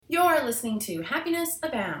You're listening to Happiness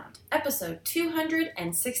Abound, episode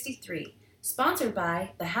 263, sponsored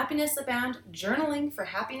by the Happiness Abound Journaling for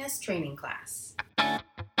Happiness training class.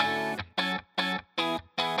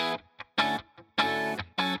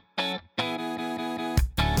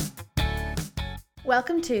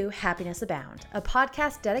 Welcome to Happiness Abound, a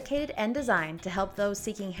podcast dedicated and designed to help those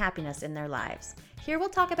seeking happiness in their lives. Here we'll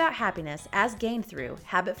talk about happiness as gained through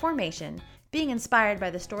habit formation, being inspired by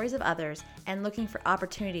the stories of others, and looking for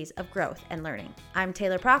opportunities of growth and learning. I'm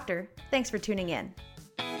Taylor Proctor. Thanks for tuning in.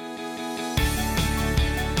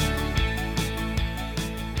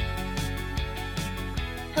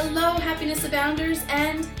 Hello, Happiness Abounders,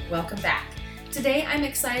 and welcome back. Today I'm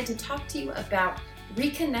excited to talk to you about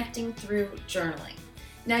reconnecting through journaling.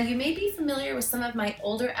 Now, you may be familiar with some of my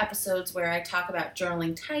older episodes where I talk about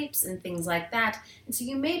journaling types and things like that, and so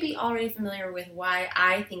you may be already familiar with why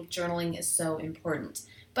I think journaling is so important.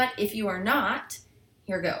 But if you are not,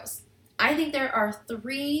 here goes. I think there are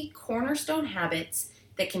 3 cornerstone habits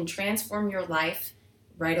that can transform your life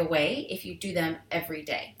right away if you do them every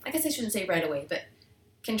day. I guess I shouldn't say right away, but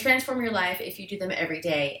can transform your life if you do them every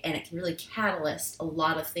day, and it can really catalyst a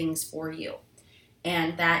lot of things for you.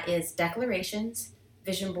 And that is declarations,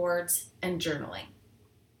 vision boards, and journaling.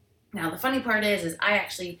 Now, the funny part is I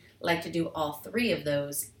actually like to do all 3 of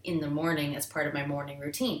those in the morning as part of my morning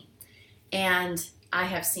routine. And I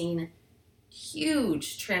have seen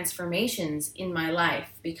huge transformations in my life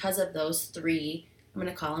because of those 3, I'm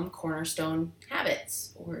going to call them cornerstone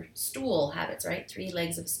habits or stool habits, right? 3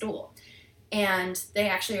 legs of a stool. And they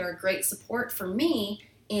actually are a great support for me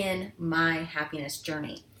in my happiness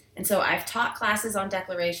journey. And so I've taught classes on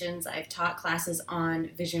declarations, I've taught classes on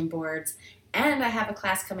vision boards, and I have a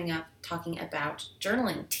class coming up talking about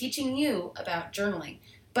journaling, teaching you about journaling.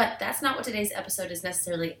 But that's not what today's episode is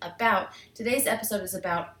necessarily about. Today's episode is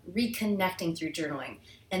about reconnecting through journaling.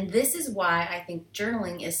 And this is why I think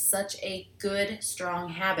journaling is such a good, strong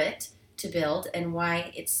habit to build, and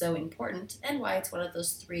why it's so important, and why it's one of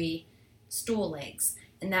those 3 stool legs.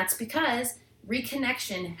 And that's because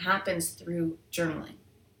reconnection happens through journaling.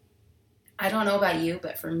 I don't know about you,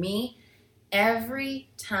 but for me, every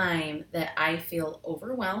time that I feel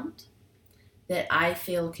overwhelmed, that I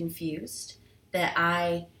feel confused, that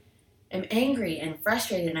I am angry and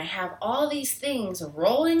frustrated, and I have all these things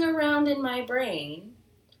rolling around in my brain,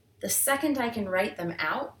 the second I can write them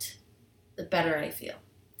out, the better I feel.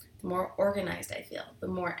 The more organized I feel, the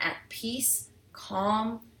more at peace,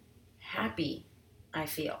 calm, happy I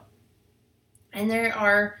feel. And there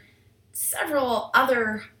are several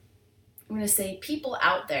other, I'm going to say, people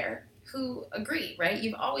out there who agree, right?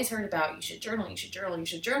 You've always heard about you should journal, you should journal, you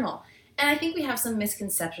should journal. And I think we have some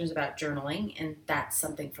misconceptions about journaling, and that's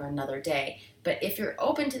something for another day. But if you're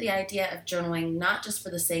open to the idea of journaling, not just for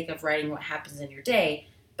the sake of writing what happens in your day,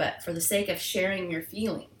 but for the sake of sharing your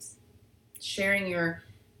feelings, sharing your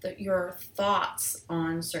thoughts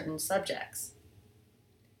on certain subjects,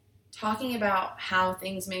 talking about how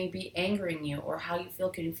things may be angering you or how you feel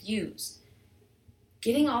confused,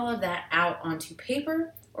 getting all of that out onto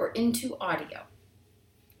paper or into audio.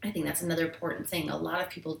 I think that's another important thing. A lot of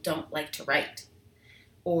people don't like to write,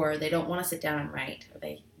 or they don't want to sit down and write, or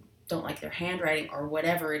they don't like their handwriting, or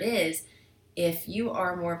whatever it is. If you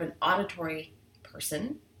are more of an auditory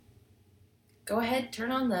person, go ahead,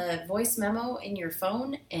 turn on the voice memo in your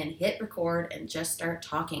phone and hit record and just start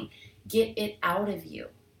talking. Get it out of you,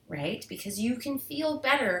 right? Because you can feel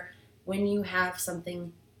better when you have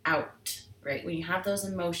something out, right? When you have those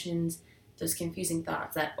emotions, those confusing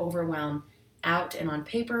thoughts, that overwhelm, out and on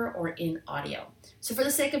paper or in audio. So for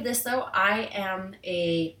the sake of this, though, I am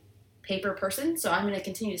a paper person, so I'm going to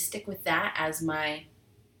continue to stick with that as my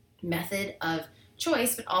method of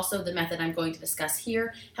choice, but also the method I'm going to discuss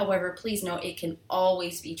here. However, please note it can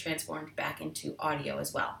always be transformed back into audio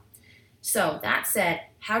as well. So that said,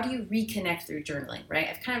 how do you reconnect through journaling, right?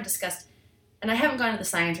 I've kind of discussed, and I haven't gone into the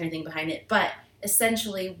science or anything behind it, but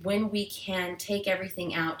essentially when we can take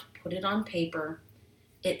everything out, put it on paper,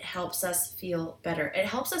 it helps us feel better. It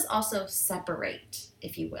helps us also separate,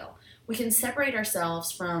 if you will. We can separate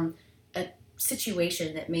ourselves from a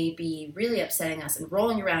situation that may be really upsetting us and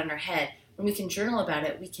rolling around in our head. When we can journal about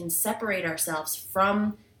it, we can separate ourselves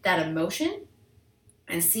from that emotion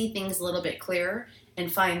and see things a little bit clearer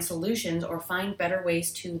and find solutions or find better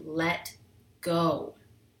ways to let go.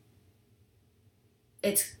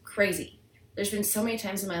 It's crazy. There's been so many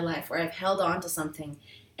times in my life where I've held on to something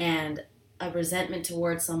and a resentment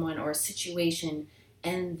towards someone or a situation,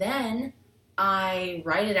 and then I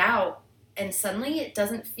write it out, and suddenly it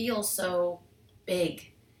doesn't feel so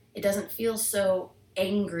big. It doesn't feel so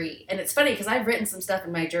angry. And it's funny because I've written some stuff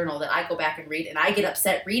in my journal that I go back and read, and I get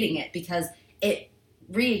upset reading it because it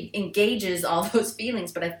re-engages all those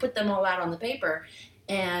feelings, but I've put them all out on the paper,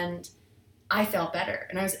 and I felt better,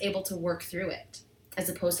 and I was able to work through it, as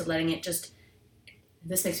opposed to letting it just,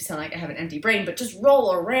 this makes me sound like I have an empty brain, but just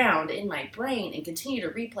roll around in my brain and continue to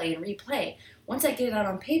replay and replay. Once I get it out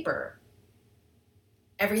on paper,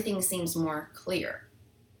 everything seems more clear.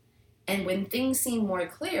 And when things seem more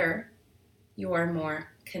clear, you are more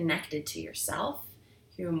connected to yourself,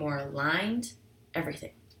 you're more aligned,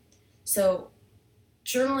 everything. So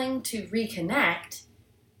journaling to reconnect,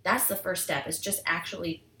 that's the first step, is just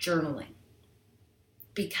actually journaling,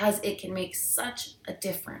 because it can make such a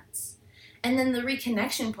difference. And then the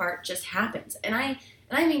reconnection part just happens. And I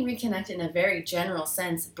mean reconnect in a very general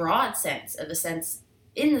sense, broad sense,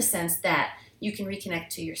 in the sense that you can reconnect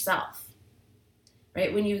to yourself.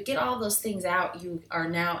 Right? When you get all those things out, you are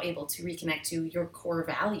now able to reconnect to your core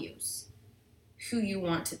values, who you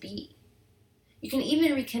want to be. You can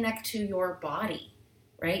even reconnect to your body,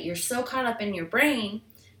 right? You're so caught up in your brain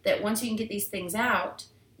that once you can get these things out,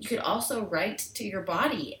 you could also write to your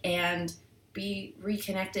body and be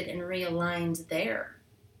reconnected and realigned there.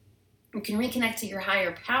 You can reconnect to your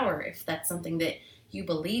higher power if that's something that you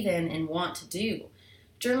believe in and want to do.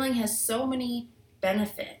 Journaling has so many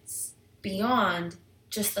benefits beyond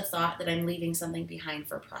just the thought that I'm leaving something behind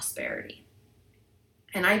for prosperity.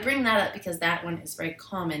 And I bring that up because that one is very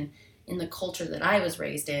common in the culture that I was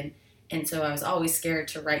raised in. And so I was always scared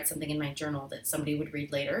to write something in my journal that somebody would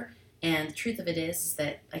read later. And the truth of it is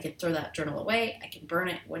that I could throw that journal away, I can burn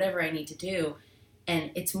it, whatever I need to do.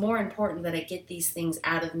 And it's more important that I get these things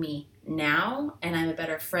out of me now, and I'm a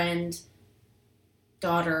better friend,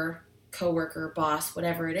 daughter, coworker, boss,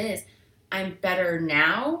 whatever it is. I'm better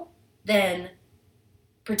now than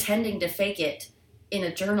pretending to fake it in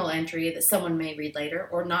a journal entry that someone may read later,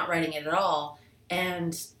 or not writing it at all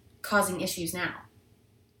and causing issues now.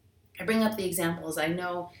 I bring up the examples. I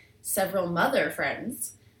know several mother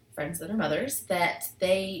friends that are mothers, that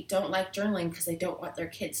they don't like journaling because they don't want their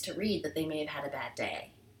kids to read that they may have had a bad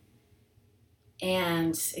day.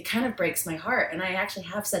 And it kind of breaks my heart. And I actually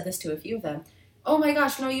have said this to a few of them. Oh my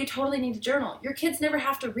gosh, no, you totally need to journal. Your kids never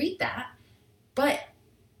have to read that. But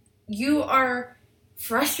you are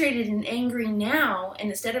frustrated and angry now, and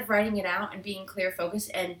instead of writing it out and being clear,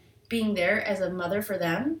 focused, and being there as a mother for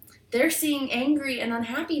them, they're seeing angry and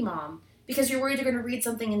unhappy mom because you're worried they're going to read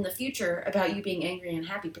something in the future about you being angry and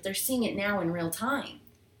unhappy, but they're seeing it now in real time.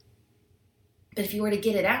 But if you were to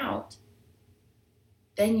get it out,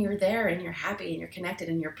 then you're there and you're happy and you're connected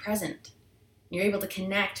and you're present. You're able to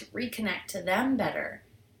reconnect to them better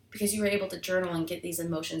because you were able to journal and get these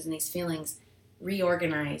emotions and these feelings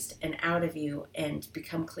reorganized and out of you and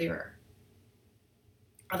become clearer.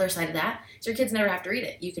 Other side of that is your kids never have to read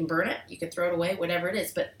it. You can burn it, you can throw it away, whatever it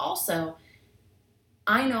is. But also,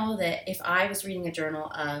 I know that if I was reading a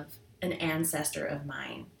journal of an ancestor of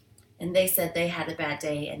mine and they said they had a bad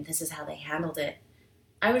day and this is how they handled it,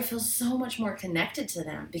 I would feel so much more connected to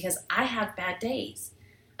them because I have bad days.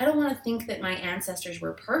 I don't want to think that my ancestors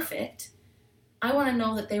were perfect. I want to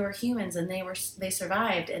know that they were humans and they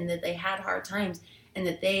survived and that they had hard times and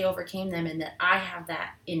that they overcame them and that I have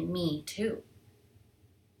that in me too.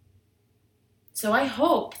 So I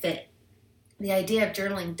hope that the idea of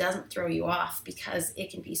journaling doesn't throw you off because it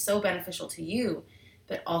can be so beneficial to you,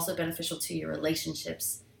 but also beneficial to your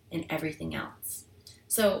relationships and everything else.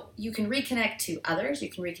 So you can reconnect to others, you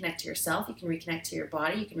can reconnect to yourself, you can reconnect to your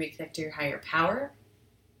body, you can reconnect to your higher power.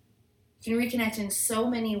 You can reconnect in so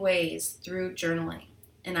many ways through journaling.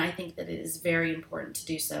 And I think that it is very important to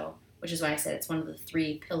do so, which is why I said it's one of the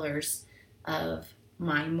 3 pillars of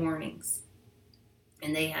my mornings.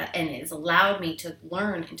 And it has allowed me to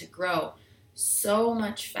learn and to grow so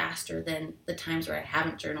much faster than the times where I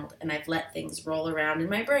haven't journaled and I've let things roll around in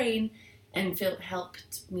my brain and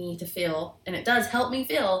helped me to feel, and it does help me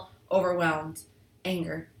feel, overwhelmed,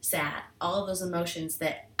 anger, sad, all of those emotions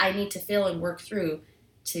that I need to feel and work through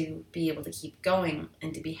to be able to keep going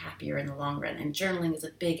and to be happier in the long run. And journaling is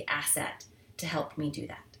a big asset to help me do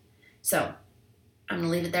that. So I'm going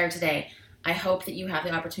to leave it there today. I hope that you have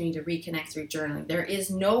the opportunity to reconnect through journaling. There is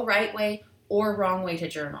no right way or wrong way to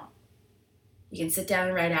journal. You can sit down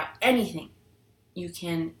and write out anything. You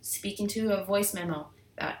can speak into a voice memo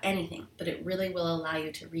about anything, but it really will allow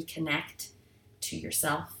you to reconnect to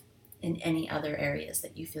yourself in any other areas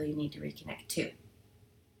that you feel you need to reconnect to.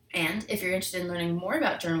 And if you're interested in learning more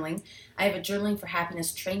about journaling, I have a Journaling for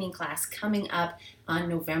Happiness training class coming up on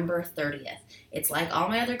November 30th. It's like all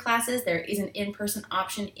my other classes. There is an in-person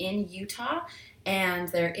option in Utah, And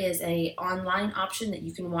there is an online option that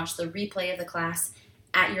you can watch the replay of the class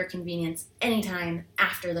at your convenience anytime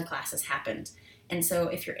after the class has happened. And so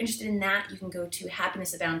if you're interested in that, you can go to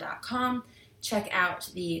happinessabound.com, check out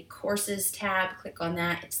the courses tab, click on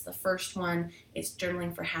that. It's the first one. It's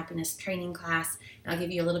Journaling for Happiness training class. And I'll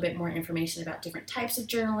give you a little bit more information about different types of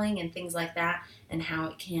journaling and things like that and how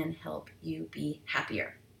it can help you be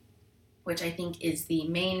happier, which I think is the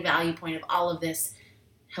main value point of all of this,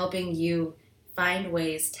 helping you find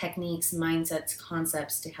ways, techniques, mindsets,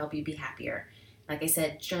 concepts to help you be happier. Like I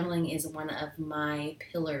said, journaling is one of my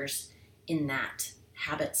pillars in that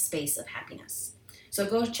habit space of happiness. So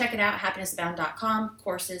go check it out, happinessabound.com,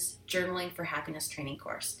 courses, Journaling for Happiness training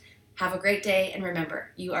course. Have a great day, and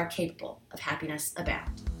remember, you are capable of happiness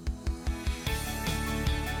abound.